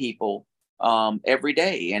young people every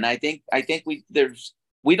day. And I think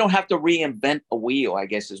we don't have to reinvent a wheel, I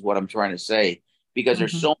guess is what I'm trying to say, because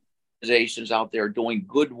there's so many organizations out there doing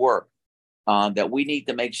good work that we need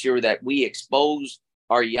to make sure that we expose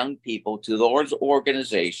our young people to those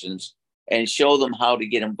organizations and show them how to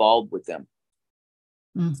get involved with them.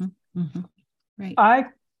 Right.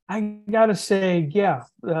 I gotta say,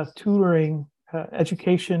 tutoring,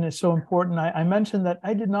 education is so important. I mentioned that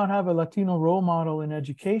I did not have a Latino role model in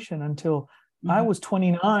education until I was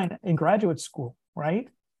 29 in graduate school, right?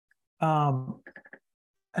 And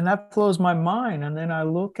that blows my mind. And then I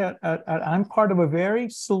look at I'm part of a very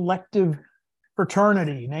selective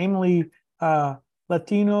fraternity, namely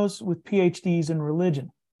Latinos with PhDs in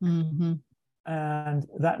religion. Mm-hmm. And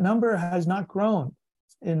that number has not grown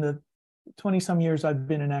in the 20-some years I've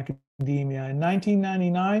been in academia. In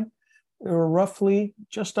 1999, there were roughly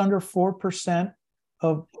just under 4%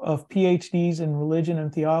 of PhDs in religion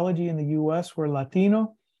and theology in the US were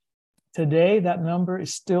Latino. Today, that number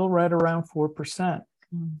is still right around 4%.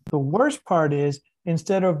 The worst part is,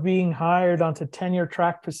 instead of being hired onto tenure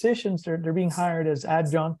track positions, they're being hired as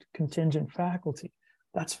adjunct contingent faculty.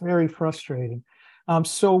 That's very frustrating.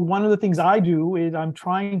 So one of the things I do is I'm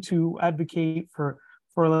trying to advocate for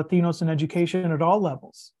Latinos in education at all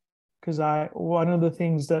levels, because one of the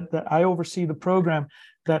things that I oversee the program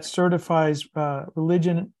that certifies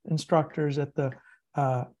religion instructors at the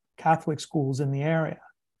Catholic schools in the area.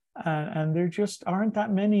 And there just aren't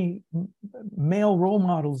that many male role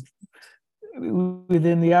models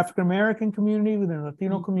within the African-American community, within the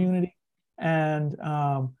Latino community. And,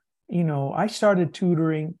 I started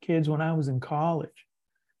tutoring kids when I was in college.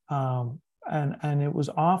 And it was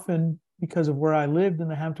often, because of where I lived in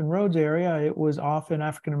the Hampton Roads area, it was often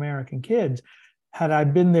African-American kids. Had I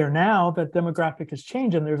been there now, that demographic has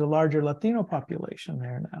changed and there's a larger Latino population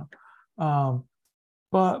there now.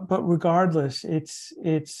 But regardless,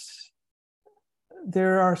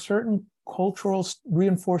 there are certain cultural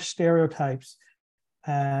reinforced stereotypes,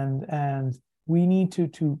 and we need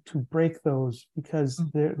to break those, because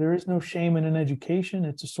there is no shame in an education.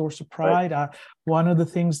 It's a source of pride. Right. One of the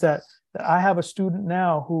things that I have a student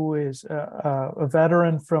now who is a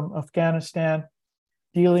veteran from Afghanistan,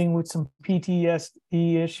 dealing with some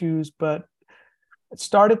PTSD issues, but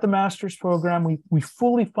started the master's program. We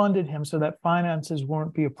fully funded him so that finances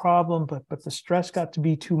won't be a problem, but the stress got to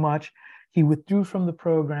be too much. He withdrew from the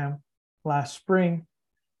program last spring,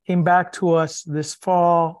 came back to us this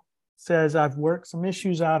fall, says, I've worked some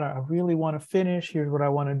issues out. I really want to finish. Here's what I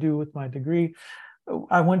want to do with my degree.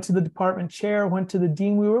 I went to the department chair, went to the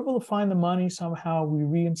dean. We were able to find the money somehow. We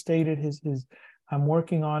reinstated his I'm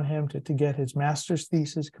working on him to get his master's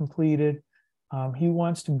thesis completed. He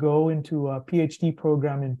wants to go into a PhD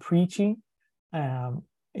program in preaching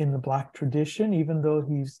in the Black tradition, even though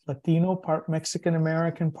he's Latino, part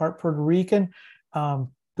Mexican-American, part Puerto Rican.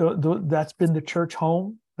 That's been the church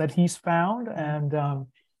home that he's found. And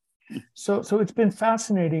so it's been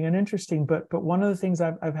fascinating and interesting. But one of the things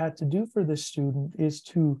I've had to do for this student is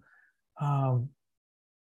to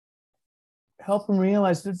help him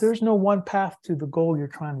realize that there's no one path to the goal you're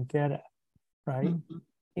trying to get at, right? Mm-hmm.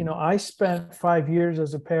 I spent 5 years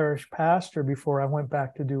as a parish pastor before I went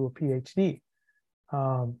back to do a PhD.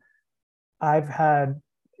 I've had,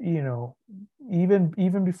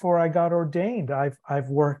 even before I got ordained, I've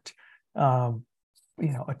worked, a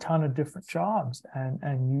ton of different jobs,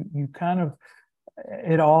 and you kind of,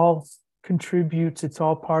 it all contributes. It's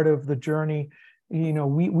all part of the journey.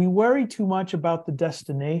 We worry too much about the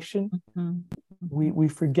destination. Mm-hmm. We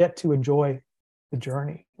forget to enjoy the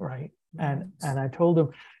journey, right? And I told him,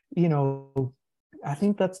 I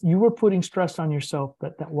think you were putting stress on yourself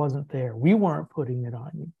that wasn't there. We weren't putting it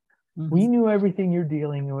on you. Mm-hmm. We knew everything you're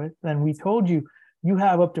dealing with, and we told you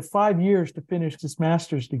have up to 5 years to finish this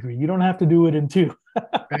master's degree. You don't have to do it in 2,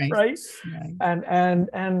 right? Right? And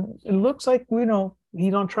it looks like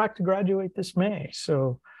he's on track to graduate this May.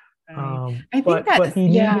 So, I think but he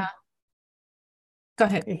needed, go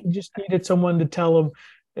ahead. He just needed someone to tell him.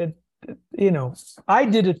 I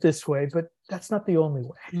did it this way, but that's not the only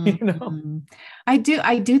way. Mm-hmm.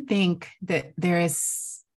 I do think that there is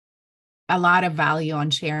a lot of value on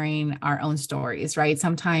sharing our own stories, right?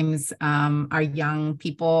 Sometimes our young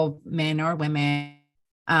people, men or women,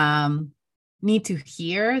 need to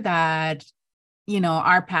hear that,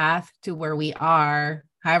 our path to where we are,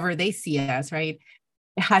 however they see us, right,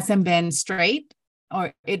 it hasn't been straight,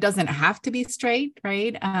 or it doesn't have to be straight,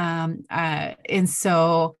 right? And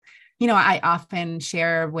so, I often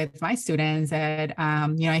share with my students that,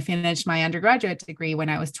 I finished my undergraduate degree when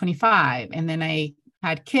I was 25, and then I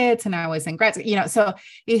had kids and I was in grad school, so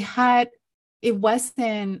it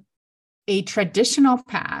wasn't a traditional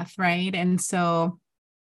path, right? And so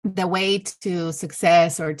the way to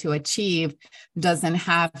success or to achieve doesn't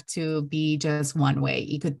have to be just one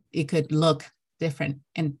way. It could look different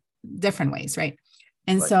in different ways, right?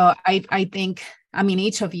 And so I think,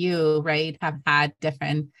 each of you, right, have had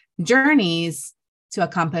different journeys to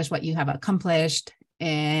accomplish what you have accomplished,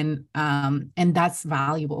 and that's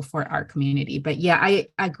valuable for our community. But yeah, I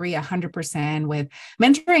agree 100% with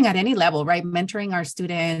mentoring at any level, right? Mentoring our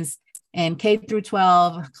students in K through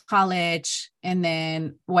 12, college, and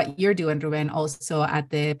then what you're doing, Ruben, also at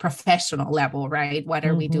the professional level, right? What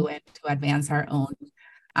are we doing to advance our own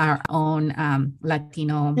our own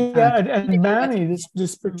Latino. Yeah, and Manny, with...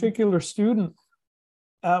 this particular student,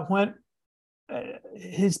 went,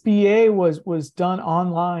 his BA was done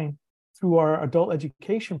online through our adult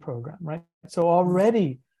education program, right? So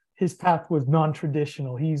already his path was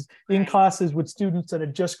non-traditional. He's in classes with students that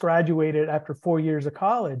had just graduated after 4 years of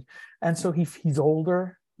college. And so he's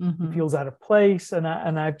older, he feels out of place. And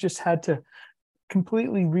I've just had to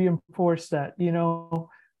completely reinforce that,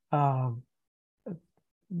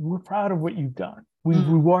 we're proud of what you've done. We've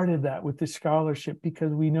rewarded that with this scholarship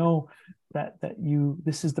because we know that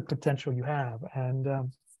this is the potential you have. And,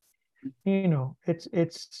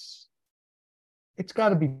 it's got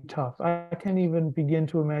to be tough. I can't even begin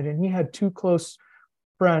to imagine. He had 2 close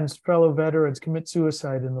friends, fellow veterans, commit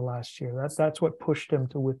suicide in the last year. That's what pushed him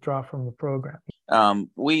to withdraw from the program.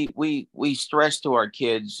 We stress to our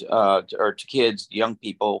kids, or to kids, young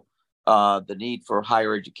people, the need for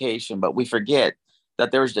higher education, but we forget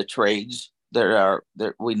that there's the trades.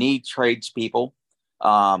 We need tradespeople.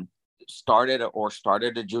 Started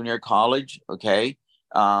a junior college, okay,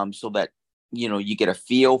 so that you get a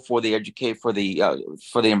feel for the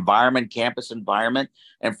environment, campus environment,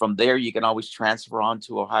 and from there you can always transfer on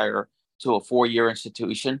to a 4-year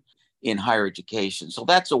institution in higher education. So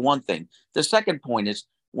that's the one thing. The second point is,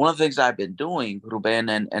 one of the things I've been doing, Ruben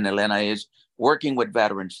and Elena, is working with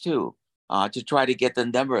veterans too, to try to get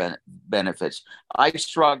them benefits. I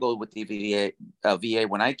struggled with the VA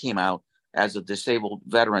when I came out as a disabled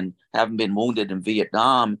veteran, having been wounded in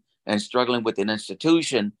Vietnam and struggling with an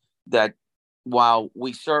institution that, while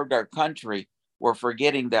we served our country, we're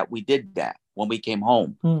forgetting that we did that when we came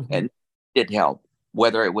home, and it did help,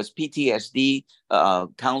 whether it was PTSD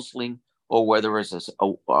counseling or whether it was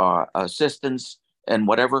assistance and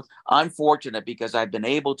whatever. I'm fortunate because I've been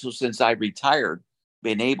able to, since I retired,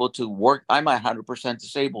 been able to work. I'm 100%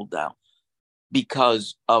 disabled now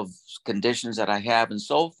because of conditions that I have and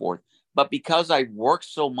so forth. But because I worked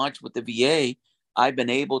so much with the VA, I've been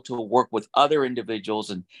able to work with other individuals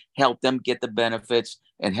and help them get the benefits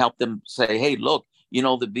and help them say, hey, look,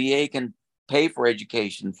 the VA can pay for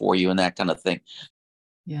education for you and that kind of thing.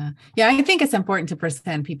 Yeah. I think it's important to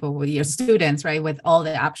present people with your students, right, with all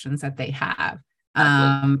the options that they have,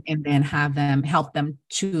 and then help them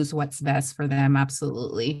choose what's best for them.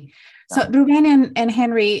 Absolutely. So Ruben and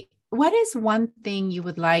Henry, what is one thing you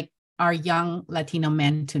would like our young Latino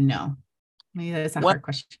men to know? Maybe that's a hard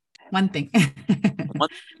question. One thing.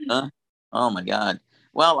 Oh my God.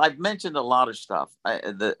 Well, I've mentioned a lot of stuff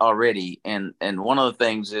already, and one of the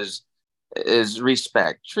things is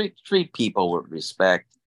respect. Treat people with respect.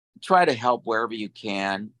 Try to help wherever you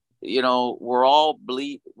can. We're all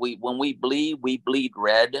when we bleed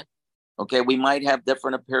red. Okay, we might have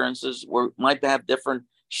different appearances. We might have different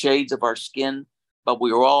shades of our skin, but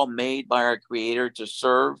we were all made by our Creator to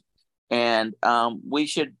serve, and we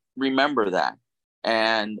should remember that.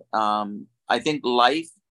 And I think life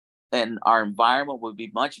and our environment would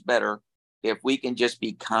be much better if we can just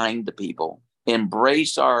be kind to people,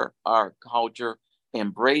 embrace our culture,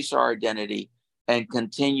 embrace our identity, and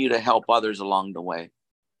continue to help others along the way.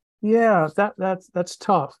 Yeah, that's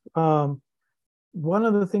tough. One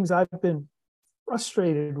of the things I've been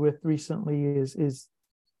frustrated with recently is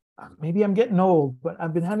maybe I'm getting old, but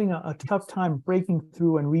I've been having a tough time breaking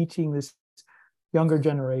through and reaching this younger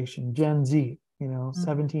generation, Gen Z,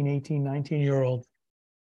 17, 18, 19-year-old.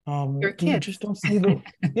 Your kids. We just don't see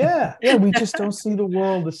we just don't see the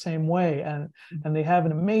world the same way. And they have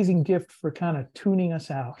an amazing gift for kind of tuning us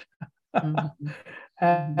out.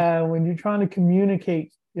 And when you're trying to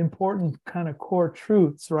communicate important kind of core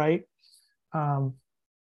truths, right?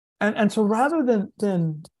 And so rather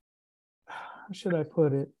than how should I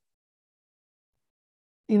put it?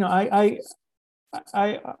 I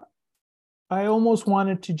almost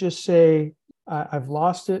wanted to just say, I've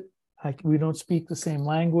lost it. We don't speak the same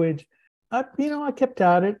language. I kept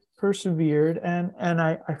at it, persevered, and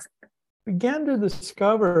I began to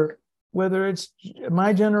discover, whether it's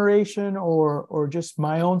my generation or just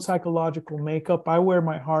my own psychological makeup, I wear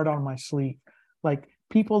my heart on my sleeve. Like,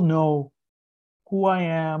 people know who I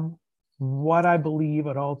am, what I believe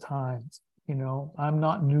at all times. I'm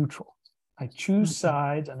not neutral. I choose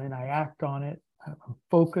sides and then I act on it. I'm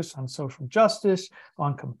focused on social justice,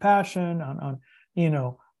 on compassion, on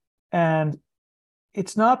and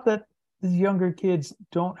it's not that the younger kids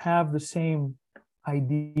don't have the same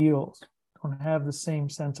ideals, don't have the same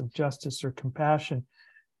sense of justice or compassion.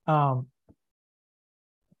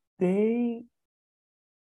 They,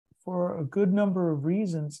 for a good number of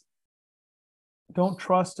reasons, don't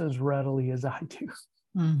trust as readily as I do.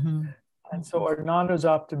 and so are not as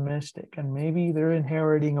optimistic, and maybe they're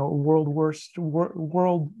inheriting a world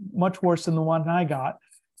much worse than the one I got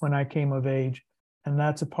when I came of age, and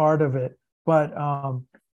that's a part of it. But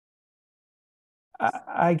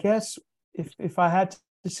I guess if I had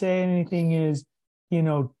to say anything is,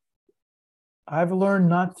 I've learned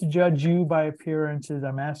not to judge you by appearances.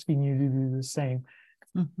 I'm asking you to do the same.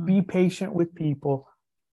 Mm-hmm. Be patient with people.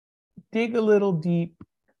 Dig a little deep.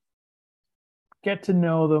 Get to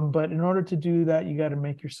know them. But in order to do that, you got to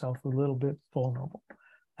make yourself a little bit vulnerable.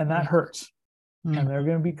 And that hurts. Mm-hmm. And there are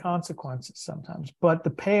going to be consequences sometimes. But the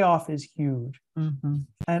payoff is huge. Mm-hmm.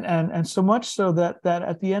 And so much so that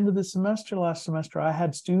at the end of the semester, last semester, I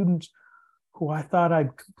had students who I thought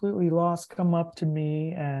I'd completely lost come up to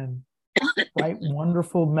me and write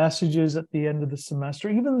wonderful messages at the end of the semester,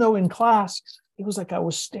 even though in class, it was like I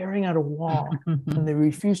was staring at a wall and they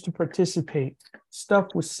refused to participate. Stuff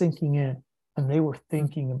was sinking in and they were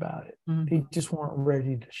thinking about it. They just weren't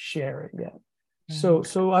ready to share it yet. So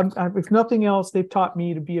if nothing else, they've taught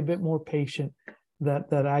me to be a bit more patient,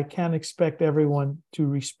 that I can't expect everyone to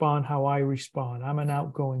respond how I respond. I'm an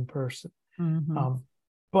outgoing person.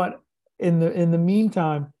 But in the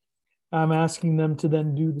meantime, I'm asking them to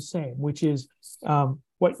then do the same, which is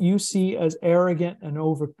what you see as arrogant and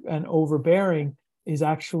overbearing is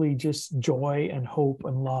actually just joy and hope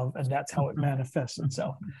and love, and that's how it manifests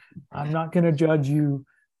itself. I'm not going to judge you.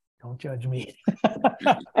 Don't judge me.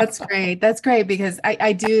 That's great. That's great, because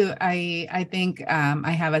I think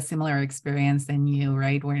I have a similar experience than you,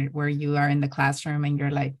 right? Where you are in the classroom and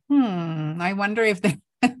you're like, I wonder if they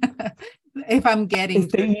if I'm getting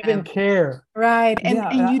if they even care, right? And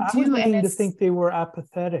you I was beginning to think they were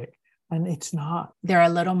apathetic, and it's not. They're a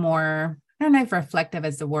little more, I don't know if reflective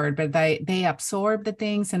is the word, but they absorb the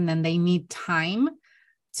things and then they need time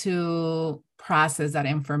to process that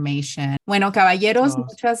information. Bueno, caballeros,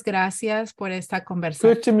 muchas gracias por esta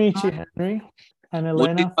conversación. Good to meet you, Henry. And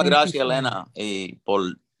Elena, muchísimas gracias, Elena,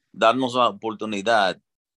 por darnos la oportunidad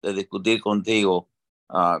de discutir contigo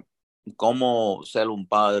cómo ser un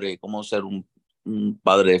padre, cómo ser un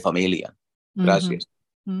padre de familia. Gracias.